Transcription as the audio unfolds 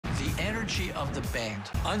energy of the band,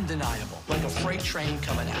 undeniable, like a freight train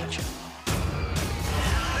coming at you.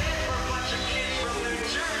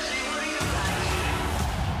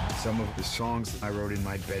 Some of the songs I wrote in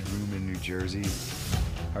my bedroom in New Jersey,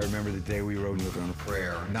 I remember the day we wrote Living on a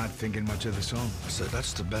Prayer, not thinking much of the song. I said,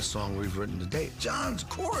 that's the best song we've written to date. Jon's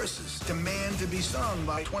choruses demand to be sung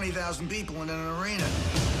by 20,000 people in an arena.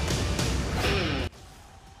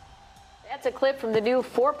 That's a clip from the new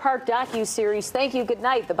 4-part docuseries, Thank You,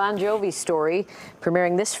 Goodnight, the Bon Jovi story,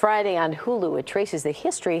 premiering this Friday on Hulu. It traces the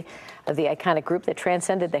history of the iconic group that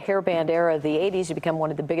transcended the hairband era of the 80s to become one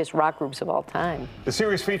of the biggest rock groups of all time. The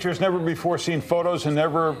series features never-before-seen photos and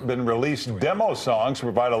never-been-released demo songs to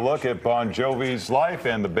provide a look at Bon Jovi's life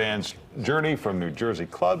and the band's journey from New Jersey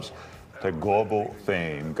clubs to global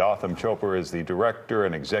fame. Gotham Chopra is the director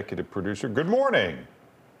and executive producer. Good morning.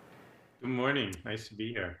 Good morning. Nice to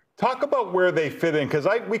be here. Talk about where they fit in, because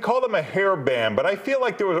we call them a hair band, but I feel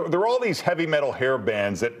like there were all these heavy metal hair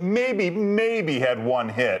bands that maybe had one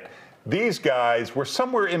hit. These guys were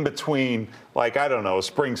somewhere in between, like, I don't know,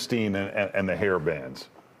 Springsteen and the hair bands.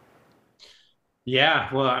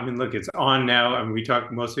 Yeah, well, I mean, look, it's on now. I mean, we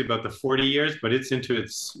talk mostly about the 40 years, but it's into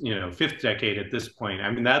its, fifth decade at this point.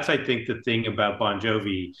 I mean, that's, I think, the thing about Bon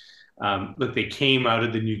Jovi. Look, they came out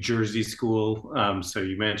of the New Jersey school. So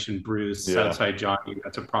you mentioned Bruce, yeah. Southside Johnny.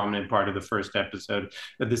 That's a prominent part of the first episode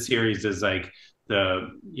of the series, is like the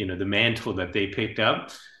mantle that they picked up.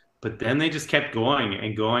 But then they just kept going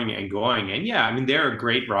and going and going. And yeah, I mean, they're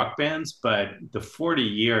great rock bands, but the 40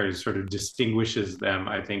 years sort of distinguishes them,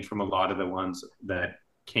 I think, from a lot of the ones that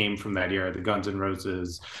came from that era, the Guns N'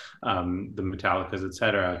 Roses, the Metallicas, et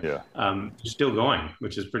cetera. Yeah. Still going,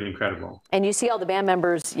 which is pretty incredible. And you see all the band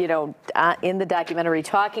members, in the documentary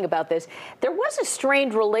talking about this. There was a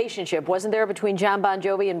strained relationship, wasn't there, between Jon Bon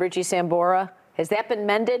Jovi and Richie Sambora? Has that been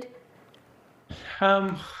mended?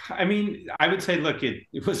 I mean, I would say, look,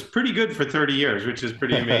 it was pretty good for 30 years, which is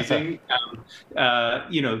pretty amazing.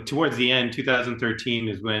 Towards the end, 2013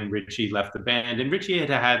 is when Richie left the band, and Richie had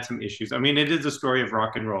had some issues. I mean, it is a story of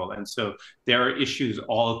rock and roll, and so there are issues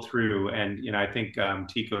all through. And, I think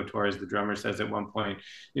Tico Torres, the drummer, says at one point,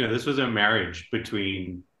 this was a marriage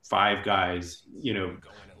between 5 guys.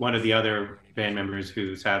 One of the other band members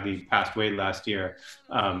who sadly passed away last year,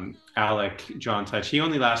 Alec John Touch, he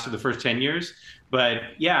only lasted the first 10 years. But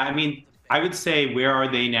yeah, I mean, I would say, where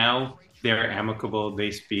are they now? They're amicable.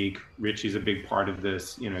 They speak. Richie's a big part of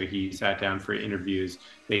this. He sat down for interviews.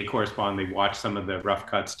 They correspond. They watch some of the rough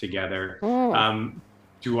cuts together.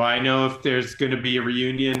 Do I know if there's going to be a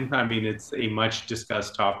reunion? I mean, it's a much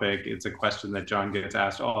discussed topic. It's a question that Jon gets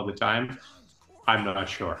asked all the time. I'm not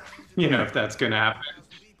sure, if that's going to happen.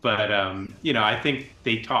 But, I think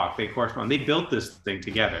they talk, they correspond. They built this thing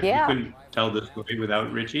together. Yeah. You couldn't tell this story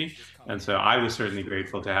without Richie. And so I was certainly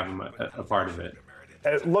grateful to have him a part of it.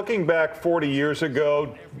 Looking back 40 years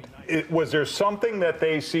ago, was there something that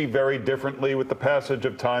they see very differently with the passage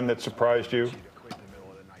of time that surprised you?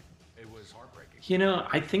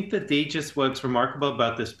 I think that what's remarkable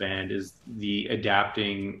about this band is the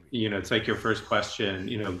adapting. It's like your first question.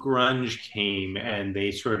 Grunge came, and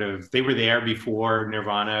they were there before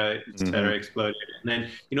Nirvana, et cetera, exploded. And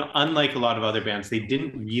then, unlike a lot of other bands, they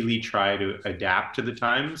didn't really try to adapt to the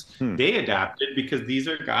times. They adapted because these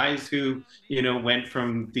are guys who, went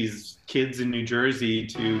from these kids in New Jersey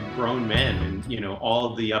to grown men, and,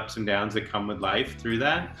 all the ups and downs that come with life through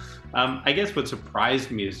that. I guess what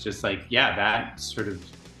surprised me is just that sort of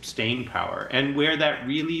staying power, and where that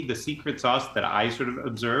really, the secret sauce that I sort of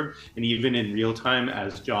observed, and even in real time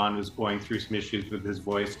as Jon was going through some issues with his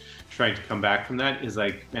voice, trying to come back from that, is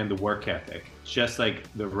the work ethic, just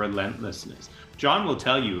the relentlessness. Jon will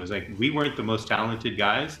tell you, we weren't the most talented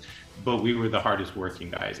guys, but we were the hardest working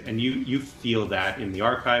guys. And you feel that in the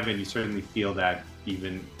archive, and you certainly feel that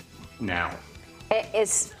even now.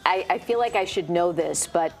 I feel like I should know this,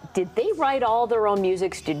 but did they write all their own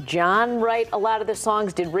music? Did Jon write a lot of the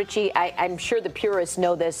songs? Did Richie? I'm sure the purists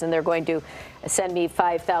know this, and they're going to send me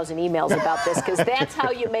 5,000 emails about this, because that's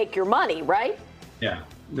how you make your money, right? Yeah.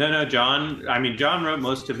 No, Jon wrote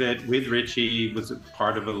most of it with Richie, was a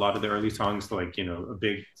part of a lot of the early songs,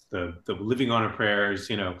 the Living on a Prayers,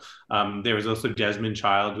 there was also Desmond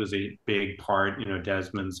Child was a big part,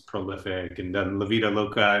 Desmond's prolific, and done La Vida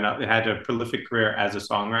Loca, and had a prolific career as a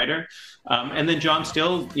songwriter. And then Jon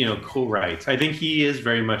still, co-writes. I think he is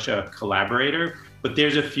very much a collaborator, but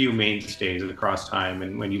there's a few mainstays across time.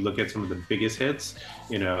 And when you look at some of the biggest hits,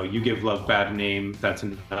 You Give Love Bad Name, that's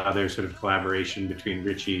another sort of collaboration between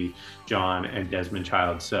Richie, Jon, and Desmond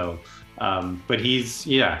Child. So, but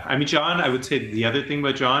Jon, I would say the other thing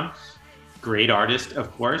about Jon, great artist,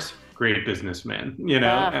 of course, great businessman,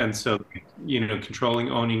 and so, controlling,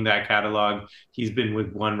 owning that catalog. He's been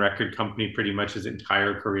with one record company pretty much his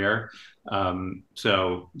entire career.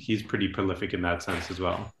 So he's pretty prolific in that sense as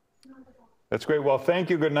well. That's great. Well, thank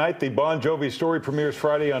you. Good night. The Bon Jovi story premieres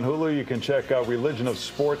Friday on Hulu. You can check out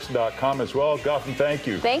religionofsports.com as well. Gotham, thank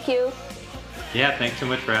you. Thank you. Yeah, thanks so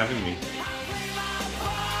much for having me.